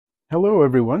Hello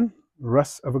everyone,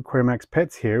 Russ of Aquarimax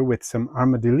Pets here with some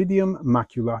Armadillidium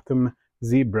maculatum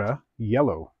zebra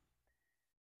yellow.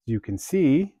 You can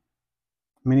see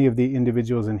many of the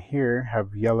individuals in here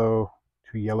have yellow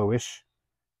to yellowish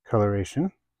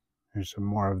coloration. There's some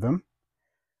more of them.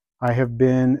 I have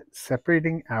been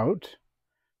separating out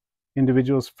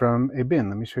individuals from a bin.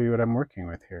 Let me show you what I'm working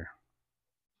with here.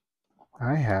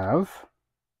 I have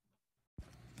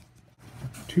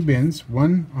two bins,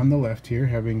 one on the left here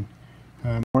having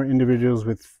more individuals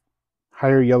with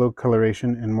higher yellow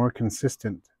coloration and more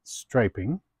consistent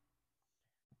striping.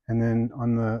 And then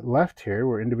on the left here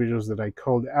were individuals that I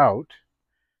culled out,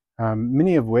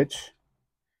 many of which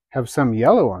have some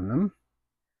yellow on them,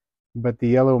 but the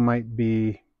yellow might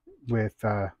be with,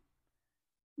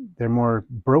 they're more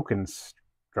broken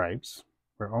stripes,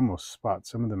 or almost spots.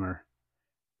 Some of them are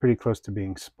pretty close to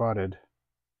being spotted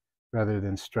rather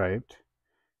than striped.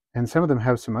 And some of them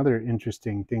have some other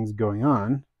interesting things going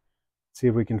on. Let's see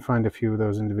if we can find a few of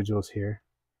those individuals here.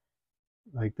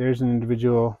 Like there's an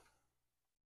individual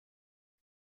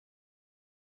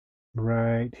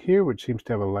right here which seems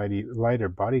to have a lighter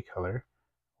body color.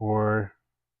 Or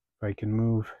if I can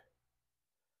move,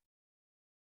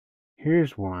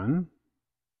 here's one.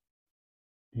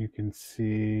 You can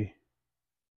see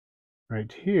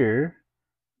right here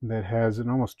that has an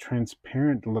almost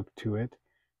transparent look to it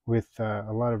with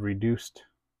a lot of reduced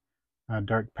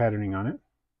dark patterning on it.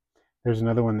 There's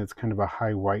another one that's kind of a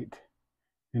high white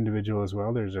individual as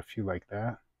well. There's a few like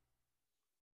that.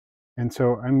 And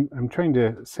so I'm trying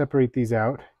to separate these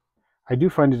out. I do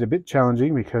find it a bit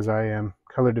challenging because I am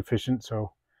color deficient,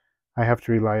 so I have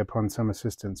to rely upon some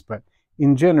assistance. But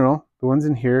in general, the ones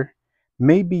in here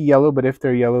may be yellow, but if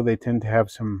they're yellow, they tend to have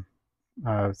some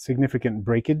significant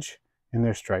breakage in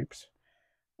their stripes.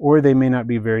 Or they may not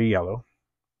be very yellow,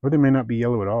 or they may not be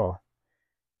yellow at all.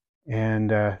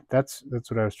 And that's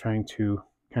what I was trying to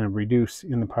kind of reduce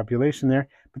in the population there.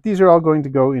 But these are all going to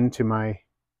go into my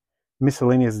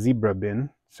miscellaneous zebra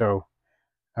bin. So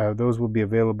those will be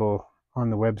available on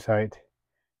the website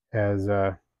as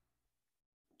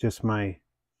just my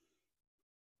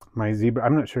zebra.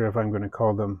 I'm not sure if I'm going to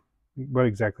call them, what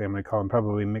exactly I'm going to call them,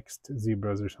 probably mixed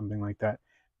zebras or something like that,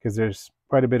 because there's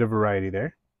quite a bit of variety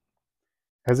there,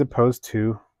 as opposed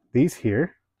to these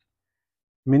here,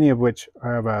 many of which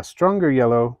have a stronger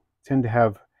yellow, tend to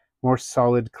have more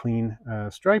solid, clean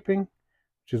striping,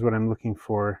 which is what I'm looking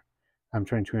for. I'm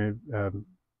trying to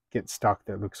get stock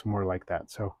that looks more like that.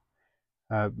 So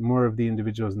more of the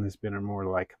individuals in this bin are more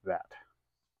like that.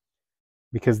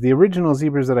 Because the original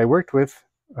zebras that I worked with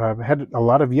had a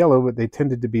lot of yellow, but they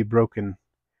tended to be broken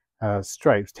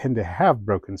stripes, tend to have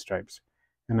broken stripes.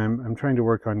 And I'm trying to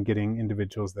work on getting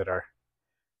individuals that are,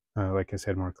 like I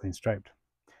said, more clean striped.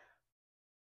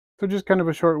 So just kind of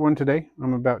a short one today.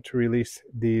 I'm about to release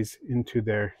these into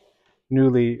their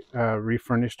newly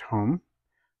refurnished home.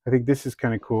 I think this is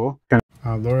kind of cool.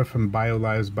 Laura from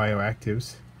BioLives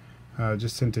Bioactives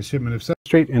just sent a shipment of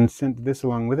substrate and sent this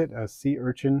along with it, a sea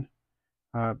urchin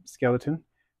skeleton,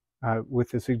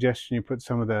 with the suggestion you put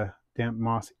some of the damp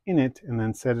moss in it and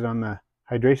then set it on the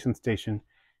hydration station,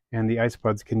 and the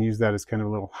isopods can use that as kind of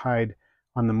a little hide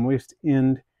on the moist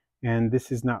end. And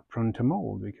this is not prone to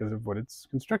mold because of what it's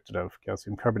constructed of,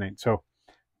 calcium carbonate. So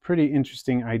pretty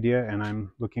interesting idea, and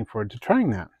I'm looking forward to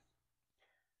trying that.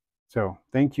 So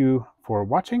thank you for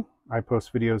watching. I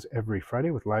post videos every Friday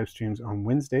with live streams on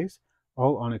Wednesdays,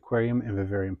 all on aquarium and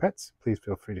vivarium pets. Please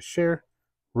feel free to share,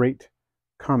 rate,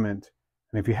 comment,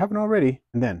 and if you haven't already,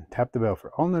 then tap the bell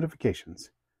for all notifications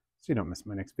so you don't miss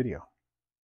my next video.